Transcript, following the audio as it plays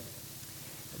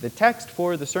The text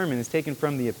for the sermon is taken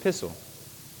from the epistle.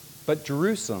 But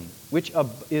Jerusalem, which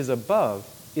is above,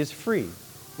 is free,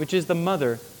 which is the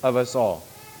mother of us all.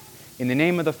 In the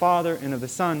name of the Father, and of the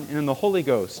Son, and of the Holy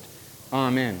Ghost.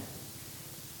 Amen.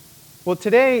 Well,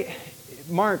 today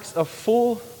marks a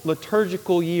full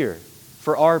liturgical year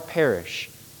for our parish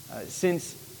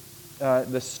since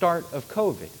the start of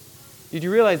COVID. Did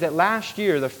you realize that last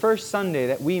year, the first Sunday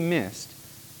that we missed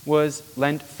was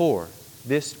Lent 4,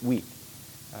 this week?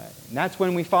 And that's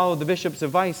when we followed the bishop's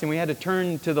advice and we had to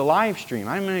turn to the live stream.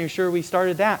 I'm not even sure we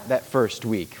started that first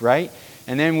week, right?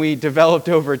 And then we developed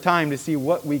over time to see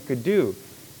what we could do.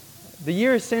 The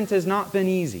year since has not been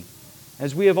easy,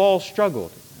 as we have all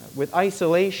struggled with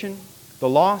isolation, the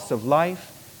loss of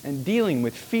life, and dealing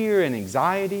with fear and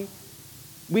anxiety.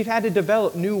 We've had to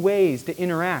develop new ways to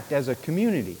interact as a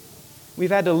community.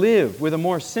 We've had to live with a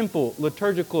more simple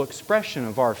liturgical expression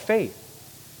of our faith.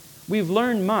 We've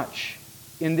learned much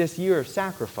in this year of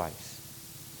sacrifice.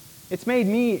 It's made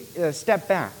me step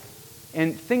back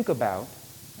and think about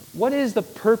what is the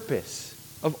purpose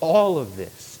of all of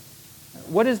this?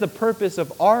 What is the purpose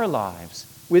of our lives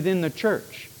within the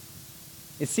church?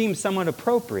 It seems somewhat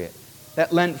appropriate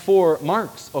that Lent 4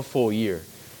 marks a full year,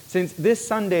 since this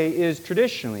Sunday is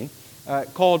traditionally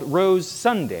called Rose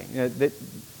Sunday, the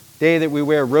day that we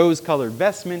wear rose-colored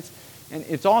vestments, and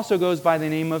it also goes by the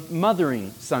name of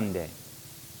Mothering Sunday.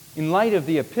 In light of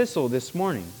the epistle this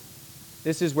morning,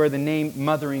 this is where the name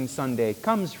Mothering Sunday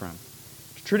comes from.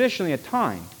 It's traditionally a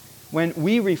time when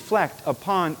we reflect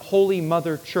upon Holy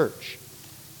Mother Church,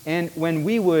 and when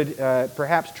we would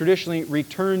perhaps traditionally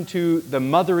return to the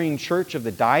mothering church of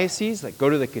the diocese, like go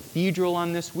to the cathedral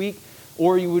on this week,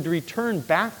 or you would return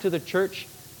back to the church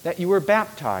that you were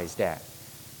baptized at.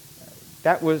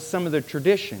 That was some of the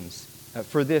traditions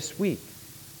for this week.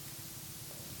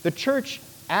 The church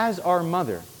as our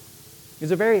mother is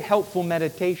a very helpful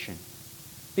meditation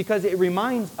because it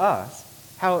reminds us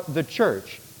how the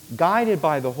church, guided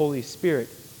by the Holy Spirit,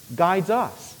 guides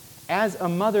us as a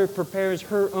mother prepares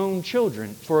her own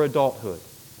children for adulthood.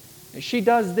 She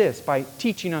does this by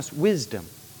teaching us wisdom,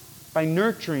 by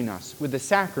nurturing us with the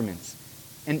sacraments,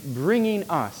 and bringing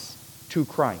us to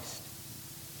Christ.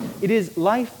 It is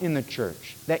life in the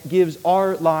church that gives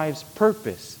our lives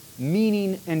purpose,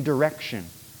 meaning, and direction.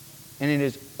 And it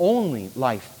is only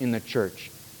life in the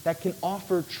church that can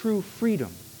offer true freedom.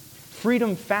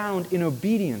 Freedom found in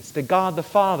obedience to God the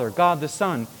Father, God the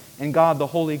Son, and God the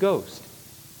Holy Ghost.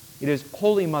 It is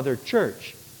Holy Mother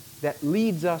Church that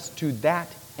leads us to that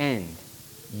end,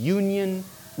 union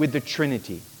with the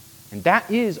Trinity. And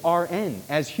that is our end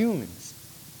as humans.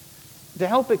 To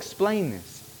help explain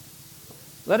this,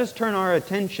 let us turn our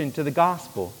attention to the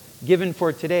gospel given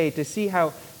for today to see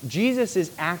how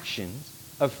Jesus' actions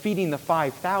of feeding the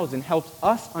 5,000 helps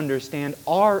us understand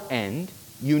our end,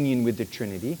 union with the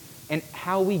Trinity, and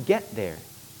how we get there.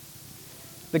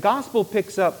 The gospel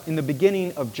picks up in the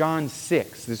beginning of John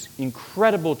 6, this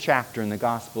incredible chapter in the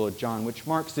Gospel of John, which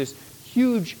marks this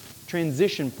huge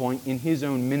transition point in his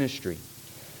own ministry.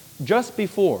 Just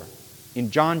before,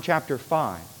 in John chapter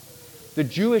 5, the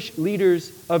Jewish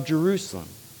leaders of Jerusalem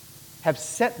have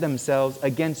set themselves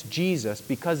against Jesus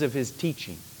because of his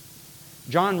teaching.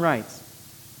 John writes,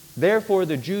 "Therefore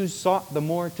the Jews sought the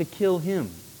more to kill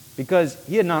him, because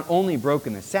he had not only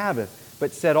broken the Sabbath,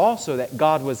 but said also that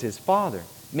God was his Father,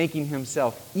 making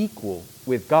himself equal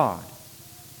with God."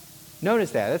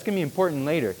 Notice that. That's going to be important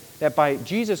later, that by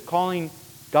Jesus calling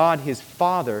God his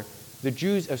Father, the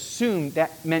Jews assumed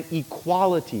that meant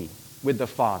equality with the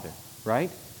Father,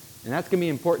 right? And that's going to be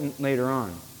important later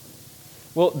on.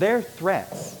 Well, their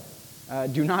threats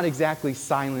do not exactly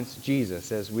silence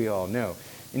Jesus, as we all know.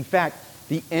 In fact,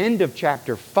 the end of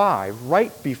chapter 5,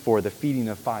 right before the feeding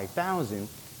of 5,000,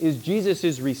 is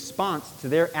Jesus' response to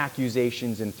their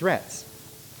accusations and threats.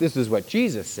 This is what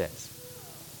Jesus says.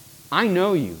 "I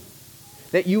know you,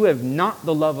 that you have not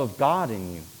the love of God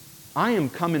in you. I am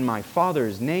come in my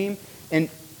Father's name, and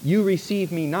you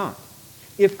receive me not.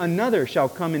 If another shall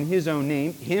come in his own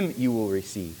name, him you will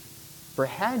receive. For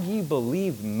had ye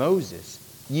believed Moses,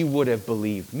 ye would have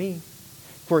believed me,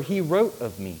 for he wrote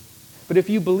of me. But if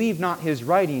you believe not his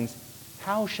writings,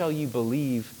 how shall you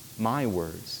believe my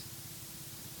words?"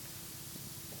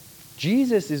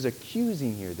 Jesus is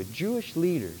accusing here the Jewish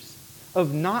leaders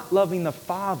of not loving the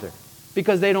Father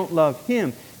because they don't love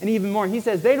him. And even more, he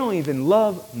says they don't even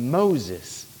love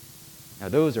Moses. Now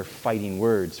those are fighting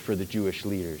words for the Jewish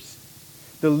leaders.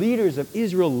 The leaders of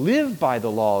Israel live by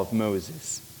the law of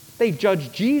Moses. They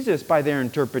judge Jesus by their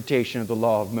interpretation of the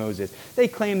law of Moses. They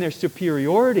claim their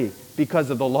superiority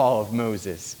because of the law of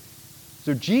Moses.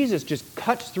 So Jesus just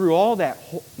cuts through all that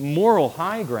moral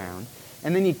high ground,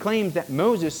 and then he claims that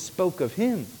Moses spoke of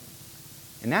him.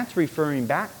 And that's referring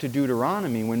back to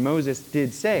Deuteronomy when Moses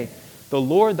did say, "The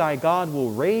Lord thy God will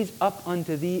raise up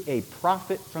unto thee a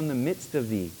prophet from the midst of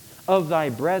thee, of thy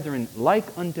brethren like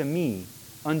unto me,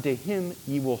 unto him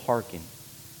ye will hearken."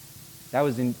 That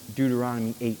was in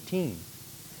Deuteronomy 18.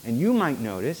 And you might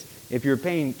notice, if you're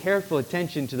paying careful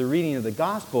attention to the reading of the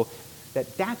gospel,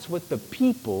 that that's what the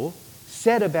people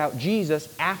said about Jesus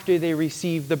after they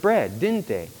received the bread, didn't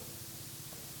they?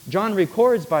 John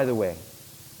records, by the way,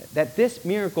 that this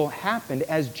miracle happened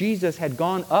as Jesus had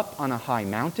gone up on a high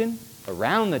mountain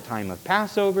around the time of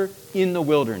Passover in the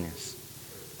wilderness.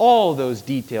 All those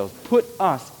details put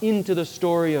us into the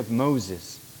story of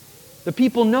Moses. The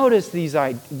people notice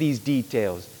these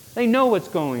details. They know what's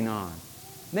going on.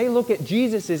 They look at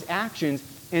Jesus' actions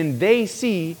and they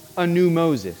see a new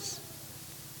Moses.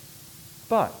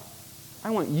 But I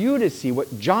want you to see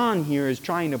what John here is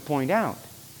trying to point out.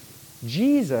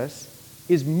 Jesus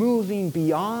is moving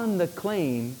beyond the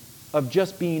claim of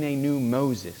just being a new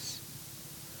Moses.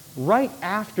 Right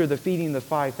after the feeding of the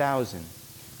 5,000,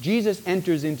 Jesus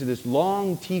enters into this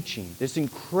long teaching, this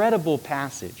incredible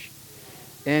passage.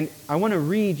 And I want to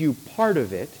read you part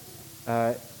of it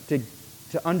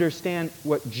to understand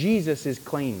what Jesus is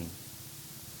claiming.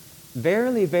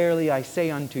 "Verily, verily, I say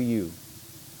unto you,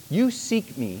 you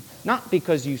seek me, not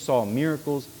because you saw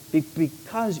miracles, but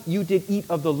because you did eat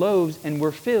of the loaves and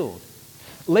were filled.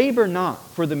 Labor not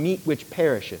for the meat which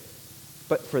perisheth,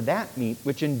 but for that meat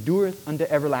which endureth unto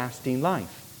everlasting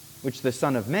life, which the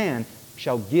Son of Man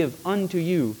shall give unto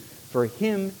you, for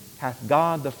him hath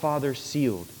God the Father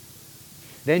sealed."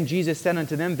 Then Jesus said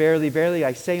unto them, "Verily, verily,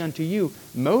 I say unto you,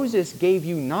 Moses gave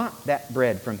you not that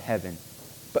bread from heaven,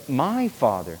 but my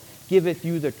Father giveth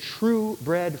you the true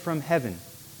bread from heaven.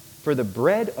 For the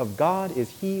bread of God is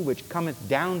he which cometh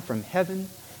down from heaven,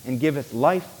 and giveth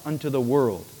life unto the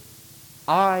world.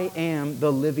 I am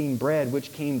the living bread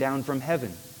which came down from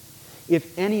heaven.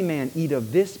 If any man eat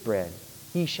of this bread,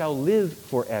 he shall live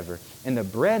forever. And the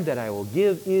bread that I will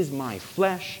give is my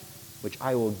flesh, which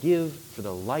I will give for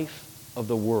the life of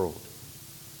the world."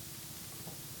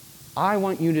 I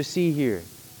want you to see here,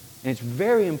 and it's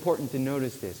very important to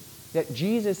notice this, that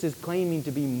Jesus is claiming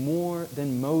to be more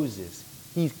than Moses.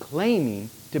 He's claiming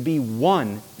to be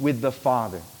one with the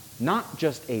Father, not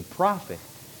just a prophet.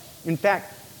 In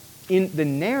fact, in the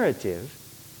narrative,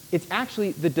 it's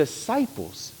actually the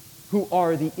disciples who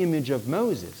are the image of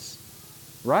Moses,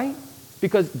 right?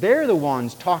 Because they're the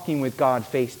ones talking with God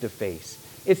face to face.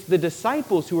 It's the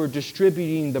disciples who are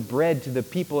distributing the bread to the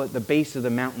people at the base of the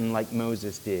mountain like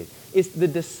Moses did. It's the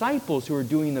disciples who are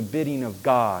doing the bidding of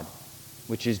God,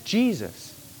 which is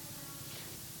Jesus.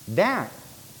 That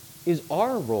is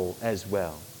our role as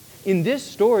well. In this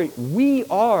story, we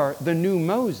are the new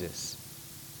Moses.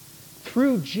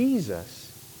 Through Jesus,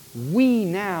 we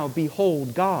now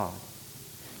behold God.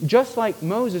 Just like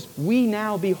Moses, we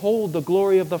now behold the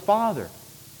glory of the Father.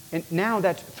 And now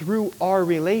that's through our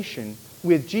relation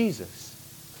with Jesus.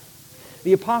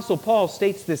 The Apostle Paul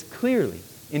states this clearly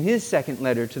in his second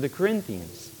letter to the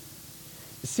Corinthians.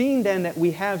 "Seeing then that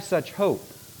we have such hope,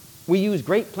 we use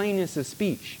great plainness of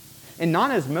speech, and not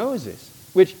as Moses,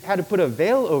 which had to put a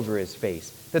veil over his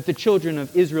face, that the children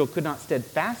of Israel could not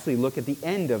steadfastly look at the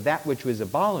end of that which was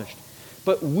abolished.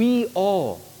 But we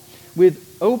all, with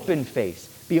open face,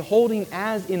 beholding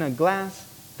as in a glass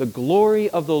the glory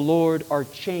of the Lord, are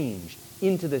changed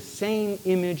into the same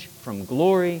image from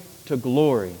glory to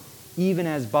glory, even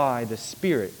as by the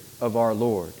Spirit of our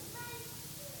Lord."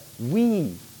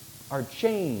 We are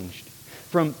changed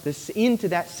into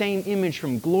that same image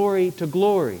from glory to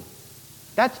glory.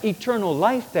 That's eternal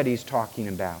life that he's talking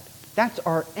about. That's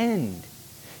our end.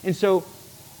 And so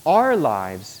our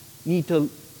lives need to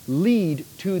lead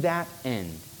to that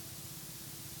end.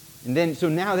 And then, so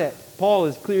now that Paul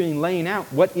is clearly laying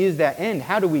out what is that end,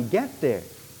 how do we get there?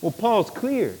 Well, Paul's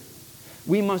clear.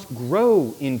 We must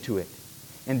grow into it.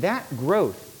 And that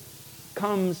growth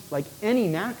comes, like any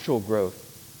natural growth,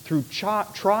 through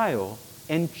trial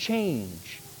and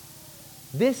change.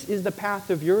 This is the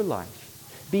path of your life,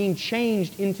 being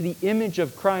changed into the image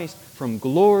of Christ from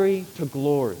glory to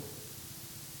glory.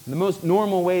 The most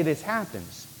normal way this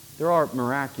happens, there are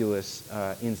miraculous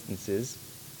instances,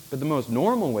 but the most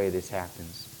normal way this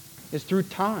happens is through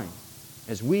time,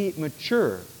 as we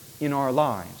mature in our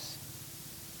lives.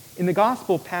 In the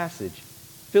gospel passage,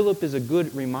 Philip is a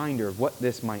good reminder of what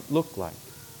this might look like.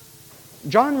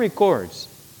 John records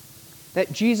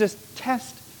that Jesus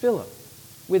tests Philip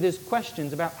with his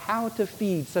questions about how to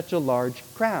feed such a large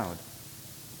crowd.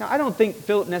 Now, I don't think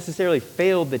Philip necessarily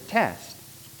failed the test,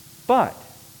 But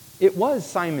it was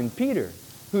Simon Peter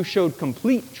who showed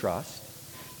complete trust.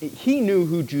 He knew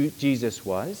who Jesus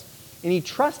was, and he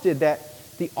trusted that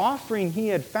the offering he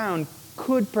had found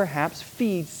could perhaps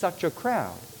feed such a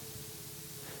crowd.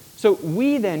 So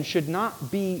we then should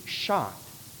not be shocked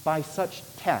by such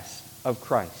tests of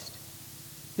Christ.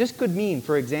 This could mean,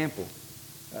 for example,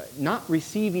 not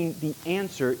receiving the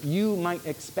answer you might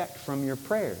expect from your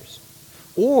prayers.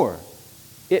 Or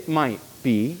it might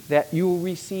be that you will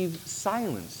receive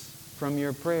silence from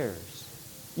your prayers.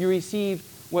 You receive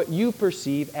what you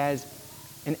perceive as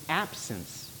an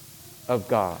absence of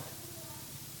God.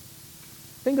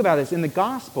 Think about this. In the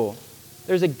gospel,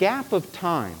 there's a gap of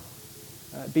time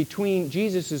between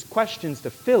Jesus' questions to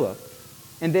Philip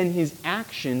and then his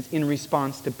actions in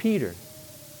response to Peter.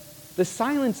 The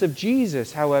silence of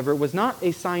Jesus, however, was not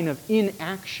a sign of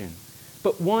inaction,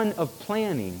 but one of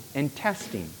planning and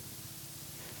testing.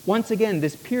 Once again,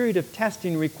 this period of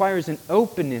testing requires an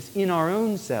openness in our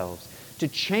own selves to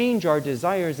change our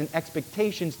desires and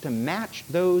expectations to match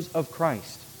those of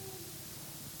Christ.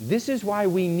 This is why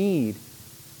we need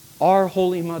our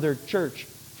Holy Mother Church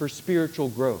for spiritual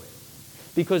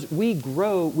growth, because we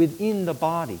grow within the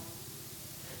body.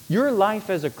 Your life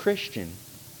as a Christian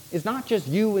is not just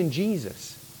you and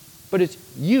Jesus, but it's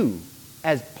you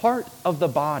as part of the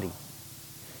body.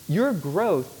 Your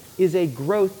growth is a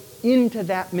growth into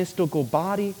that mystical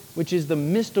body, which is the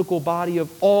mystical body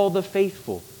of all the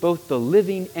faithful, both the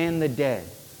living and the dead.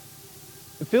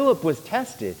 Philip was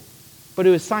tested, but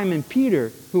it was Simon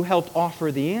Peter who helped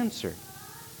offer the answer.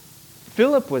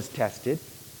 Philip was tested,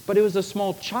 but it was a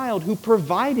small child who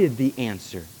provided the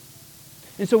answer.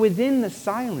 And so within the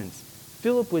silence,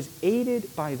 Philip was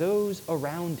aided by those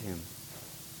around him.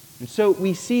 And so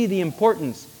we see the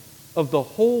importance of the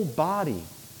whole body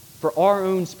for our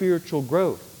own spiritual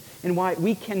growth, and why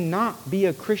we cannot be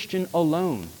a Christian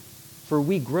alone, for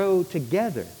we grow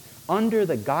together under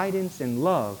the guidance and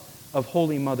love of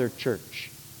Holy Mother Church.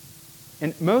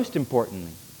 And most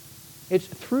importantly, it's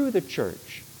through the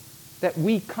church that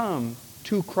we come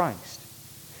to Christ.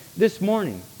 This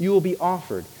morning, you will be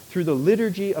offered through the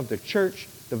liturgy of the church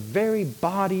the very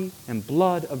body and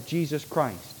blood of Jesus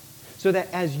Christ, so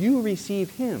that as you receive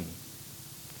Him,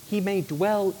 He may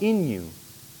dwell in you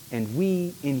and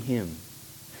we in Him.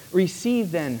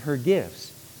 Receive then her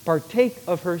gifts, partake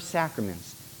of her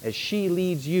sacraments as she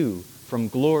leads you from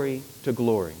glory to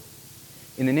glory.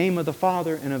 In the name of the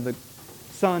Father, and of the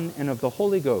Son, and of the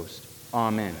Holy Ghost,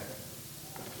 amen.